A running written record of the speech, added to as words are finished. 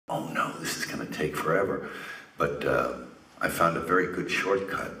no, this is going to take forever. But I found a very good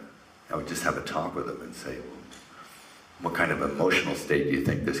shortcut. I would just have a talk with him and say, what kind of emotional state do you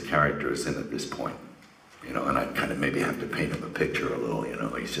think this character is in at this point? You know, and I'd kind of maybe have to paint him a picture a little, you know,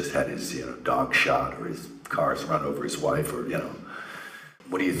 he's just had his, you know, dog shot, or his car's run over his wife, or, you know.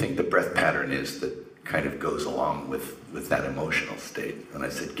 What do you think the breath pattern is that kind of goes along with that emotional state? And I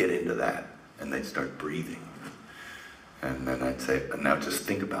said, get into that. And they'd start breathing. And then I'd say, and now just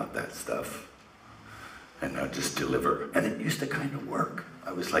think about that stuff. And now just deliver. And it used to kind of work.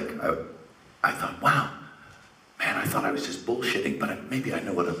 I was like, I thought, wow, man, I thought I was just bullshitting, but maybe I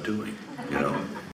know what I'm doing, you know?